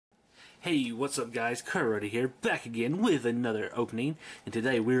Hey, what's up guys, Karate here, back again with another opening, and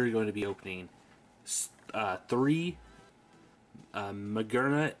today we're going to be opening 3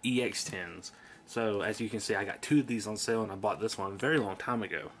 Magearna EX10s. So as you can see, I got 2 of these on sale, and I bought this one a very long time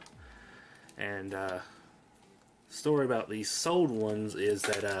ago. And story about these sold ones is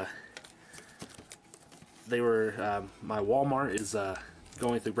that they were, my Walmart is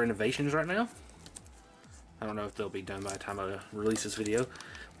going through renovations right now. I don't know if they'll be done by the time I release this video,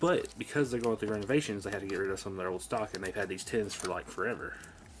 but because they're going through renovations, they had to get rid of some of their old stock, and they've had these tins for like forever.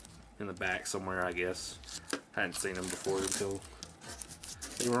 In the back somewhere, I guess. I hadn't seen them before until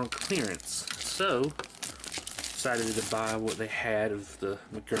they were on clearance. So, decided to buy what they had of the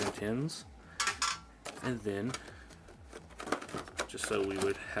Magearna tins, and then, just so we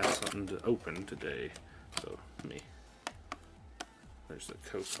would have something to open today. So, there's the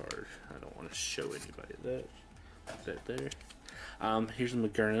code card. I don't want to show anybody that. Put that there. Here's the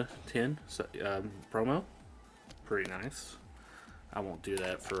Magearna tin promo. Pretty nice. I won't do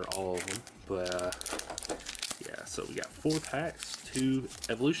that for all of them, but yeah. So we got 4 packs, 2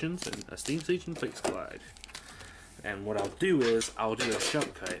 evolutions, and a Steam Siege and Fix Glide. And what I'll do is I'll do a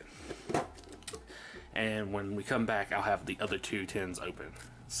jump cut, and when we come back, I'll have the other 2 tins open.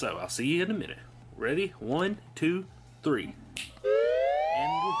 So I'll see you in a minute. Ready? 1, 2, 3.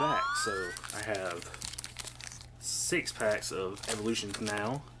 And we're back. So I have 6 packs of evolutions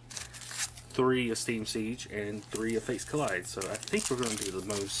now, 3 of Steam Siege, and 3 of Fates Collide. So I think we're going to do the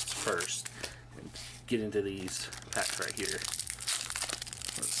most first and get into these packs right here.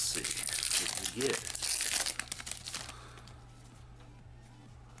 Let's see what we get.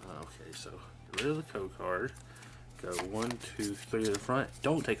 Okay, so get rid of the code card. Go 1, 2, 3 to the front.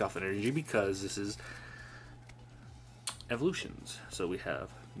 Don't take off energy because this is evolutions. So we have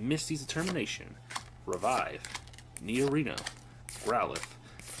Misty's Determination, Revive, Neorino, Growlithe,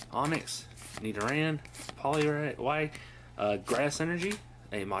 Onyx, Nidoran, Poliwag, Grass Energy,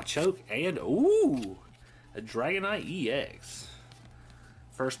 a Machoke, and ooh, a Dragonite EX.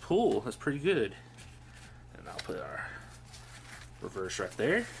 First pull, that's pretty good. And I'll put our reverse right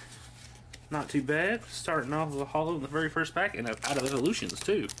there. Not too bad. Starting off with a holo in the very first pack, and out of evolutions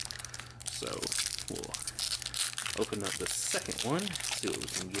too. So we'll open up the second one, see what we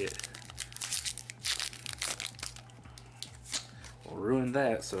can get. We'll ruin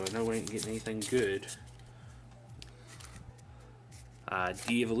that, so I know we ain't getting anything good.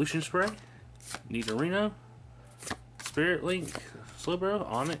 De-Evolution Spray, Nidorino, Spirit Link, Slowbro,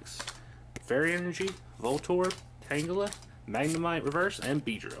 Onyx, Fairy Energy, Voltorb, Tangela, Magnemite Reverse, and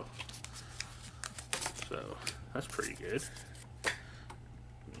Beedrill. So, that's pretty good.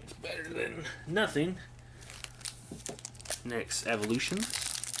 It's better than nothing. Next, evolutions.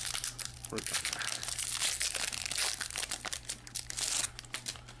 We're gonna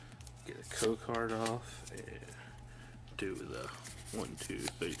get a code card off and do the 1, 2,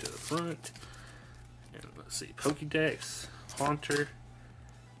 3 to the front. And let's see, Pokédex, Haunter,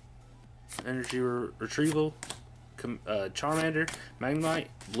 Energy Retrieval, Charmander, Magnemite,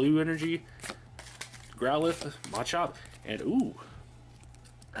 Blue Energy, Growlithe, Machop, and ooh,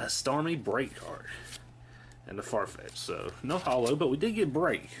 a Stormy Break card. And a Farfetch. So no holo, but we did get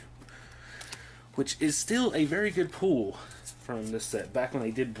Break, which is still a very good pull from this set back when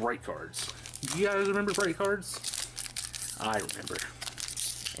they did Break cards. Do you guys remember Break cards? I remember,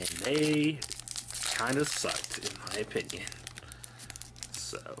 and they kind of sucked in my opinion.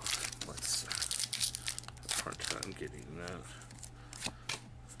 So let's have a hard time getting that.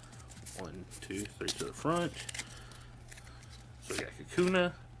 1, 2, 3 to the front. So we got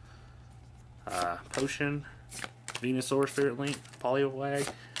Kakuna, Potion, Venusaur, Spirit Link, Poliwag,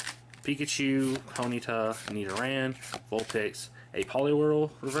 Pikachu, Ponyta, Nidoran, Vulpix, a Poliwhirl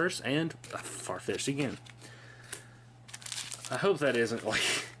Reverse, and a Farfetch'd again. I hope that isn't like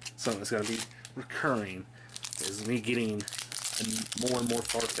something that's going to be recurring, is me getting more and more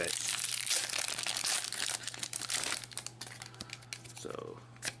Farfetch'd. So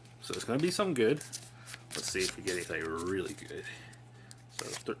it's going to be some good. Let's see if we get anything really good.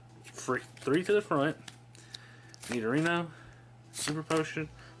 So 3 to the front. Nidorino, Super Potion,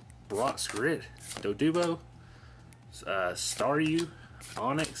 Brock's Grit, Dodubo, Staryu,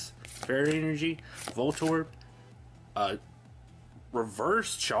 Onyx, Fairy Energy, Voltorb,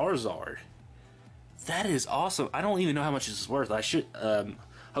 Reverse Charizard. That is awesome. I don't even know how much this is worth. I should,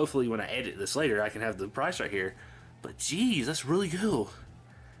 hopefully when I edit this later, I can have the price right here. But geez, that's really cool.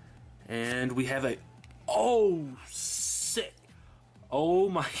 And we have a, oh, sick. Oh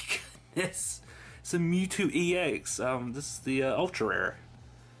my goodness. It's a Mewtwo EX. This is the Ultra Rare.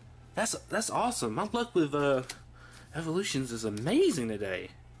 That's awesome. My luck with evolutions is amazing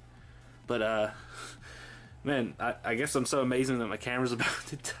today. But man, I guess I'm so amazing that my camera's about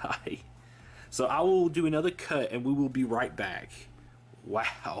to die. So I will do another cut and we will be right back.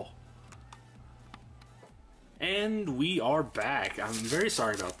 Wow. And we are back. I'm very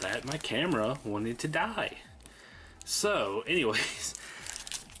sorry about that. My camera wanted to die. So, anyways,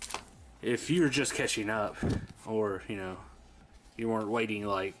 if you're just catching up, or, you know, you weren't waiting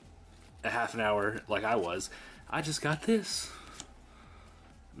like a half an hour like I was, I just got this.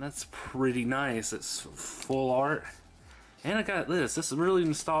 That's pretty nice. It's full art. And I got this. This is really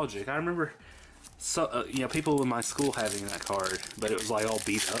nostalgic. I remember, you know, people in my school having that card, but it was like all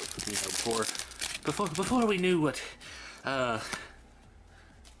beat up, you know, before we knew what,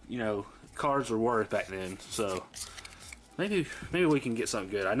 you know, cards were worth back then. So maybe we can get something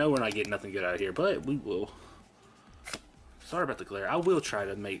good. I know we're not getting nothing good out of here, but we will. Sorry about the glare. I will try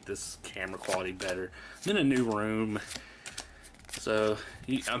to make this camera quality better. I'm in a new room, so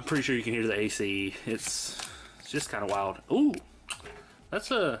I'm pretty sure you can hear the AC. It's just kind of wild. Ooh,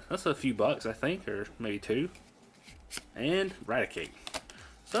 that's a few bucks, I think, or maybe $2. And Raticate.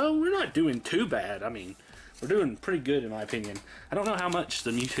 So we're not doing too bad. I mean, we're doing pretty good in my opinion. I don't know how much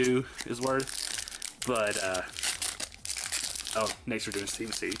the Mewtwo is worth, but oh, next we're doing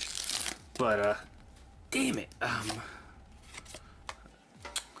Steam Siege. But damn it.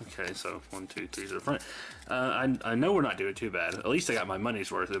 Okay, so 1, 2, 3 to the front. I know we're not doing too bad. At least I got my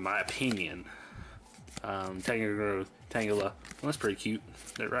money's worth, in my opinion. Tangela, well, that's pretty cute.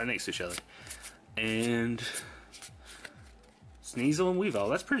 They're right next to each other. And Sneasel and Weavile.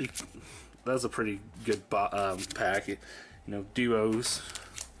 That's a pretty good pack. You know, duos.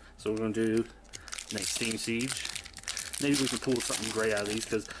 So we're gonna do next Steam Siege. Maybe we can pull something great out of these,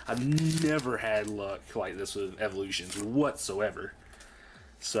 because I've never had luck like this with evolutions whatsoever.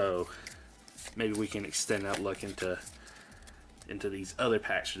 So maybe we can extend that luck into these other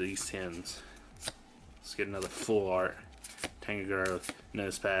packs for these 10s. Let's get another full art. Tangrowth,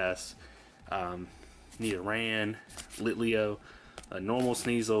 Nosepass, Nidoran, Litleo, a normal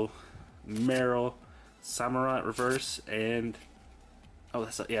Sneasel, Meryl, Samurai Reverse, and oh,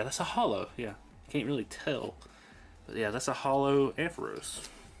 that's a holo. Yeah, can't really tell, but yeah, that's a holo Ampharos.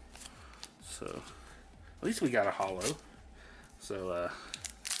 So at least we got a holo. So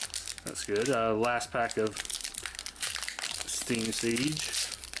that's good. Last pack of Steam Siege.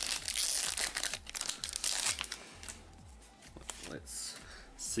 Let's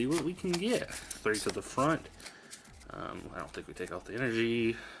see what we can get. 3 to the front. I don't think we take off the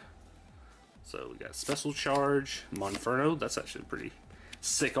energy. So we got Special Charge, Monferno. That's actually pretty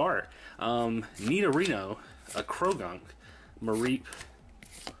sick art. Nidorino, a Krogunk, Mareep,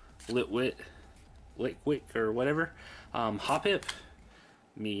 Litwick, or whatever. Hoppip,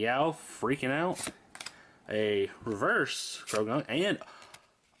 Meow, freaking out. A reverse Krogunk, and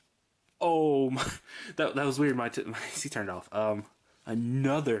oh my, that was weird. My AC turned off.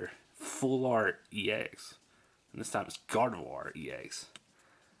 Another full art EX, and this time it's Gardevoir EX.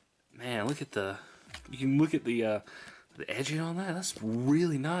 Man, look at you can look at the edging on that. That's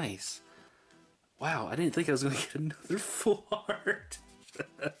really nice. Wow, I didn't think I was gonna get another full art.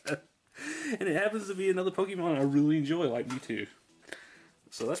 And it happens to be another Pokemon I really enjoy, like Mewtwo.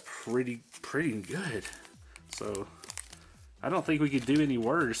 So that's pretty good. So I don't think we could do any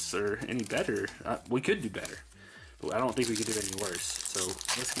worse or any better. We could do better, but I don't think we could do any worse. So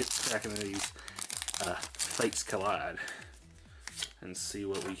let's get cracking into these Fates Collide and see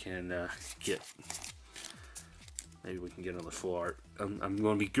what we can get. Maybe we can get another full art. I'm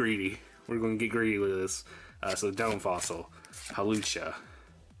going to be greedy. We're going to get greedy with this. So Dome Fossil, Hawlucha,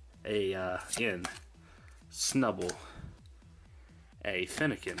 a Snubble, a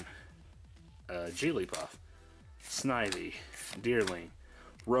Fennekin, a Jigglypuff, Snivy, Deerling,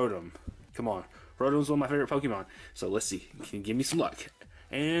 Rotom. Come on, Rotom's one of my favorite Pokemon. So let's see, can you give me some luck?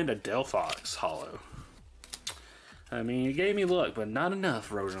 And a Delphox Holo. I mean, it gave me luck, but not enough,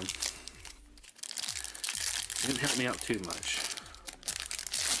 Rotom. Didn't help me out too much.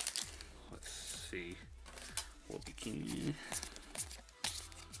 Let's see what we can.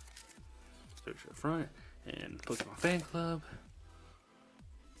 Search up front and Pokemon Fan Club.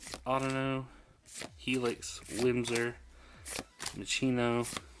 Autono, Helix, Whimsir, Machino,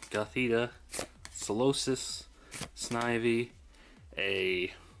 Gothita, Solosis, Snivy,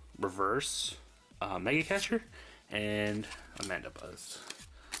 a reverse Mega Catcher, and a Mandibuzz.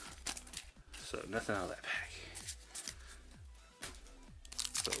 So nothing out of that pack.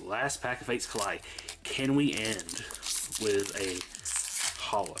 So last pack of Fates Collide. Can we end with a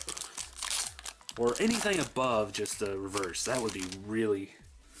holo? Or anything above just a reverse? That would be really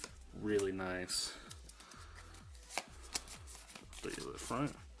nice. Put it to the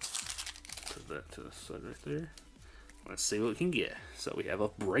front. Put that to the side right there. Let's see what we can get. So we have a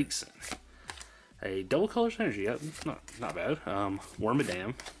Braixen, a double color synergy. Yep, not bad.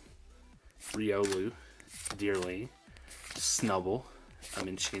 Wormadam, Riolu, Deerling, Snubble, a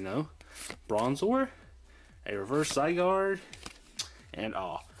Minchino, Bronzor, a reverse Zygarde, and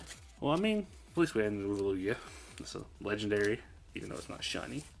well, I mean, at least we had an Lugia. It's a legendary, even though it's not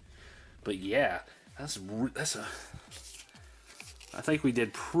shiny. But yeah, that's a. I think we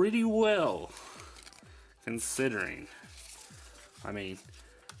did pretty well, considering. I mean,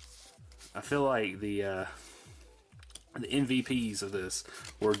 I feel like the MVPs of this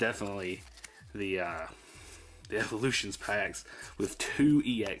were definitely the Evolutions packs with 2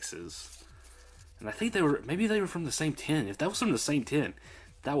 EXs, and I think maybe they were from the same 10. If that was from the same 10,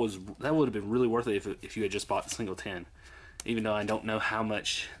 that would have been really worth it if you had just bought the single 10. Even though I don't know how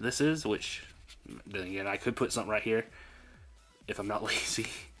much this is, which then again I could put something right here if I'm not lazy,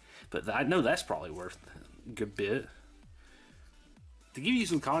 but I know that's probably worth a good bit. To give you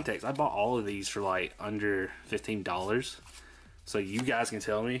some context, I bought all of these for like under $15, so you guys can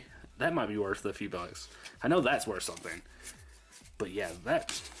tell me that might be worth a few bucks. I know that's worth something, but yeah,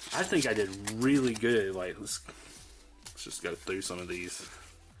 I think I did really good. Like let's just go through some of these.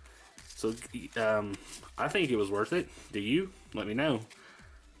 So I think it was worth it. Do you? Let me know,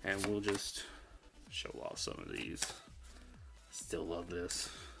 and we'll just show off some of these. Still love this.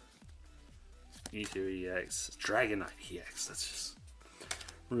 Mewtwo EX, Dragonite EX. That's just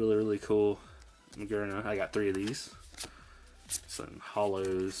really cool. Magearna. I got 3 of these. Some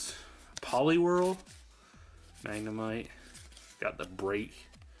hollows. Poliwhirl, Magnemite. Got the break.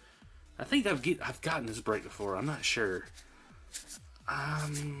 I think I've gotten this break before. I'm not sure. I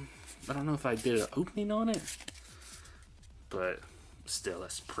don't know if I did an opening on it, but still,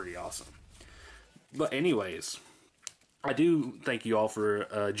 that's pretty awesome. But anyways, I do thank you all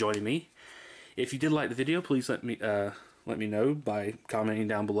for joining me. If you did like the video, please let me know by commenting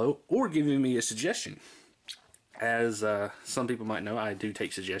down below or giving me a suggestion. As some people might know, I do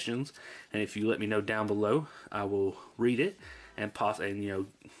take suggestions, and if you let me know down below, I will read it and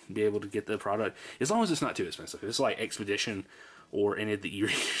be able to get the product, as long as it's not too expensive. If it's like Expedition or any of the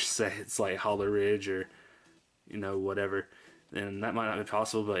e-reader sets like Hollow Ridge or whatever, then that might not be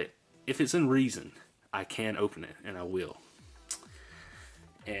possible. But if it's in reason, I can open it, and I will.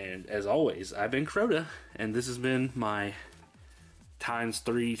 And as always, I've been Crota, and this has been my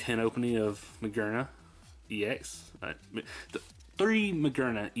 ×3 10 opening of Magearna EX. 3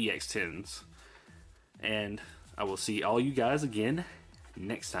 Magearna EX 10s. And I will see all you guys again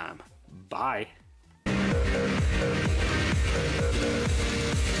next time. Bye.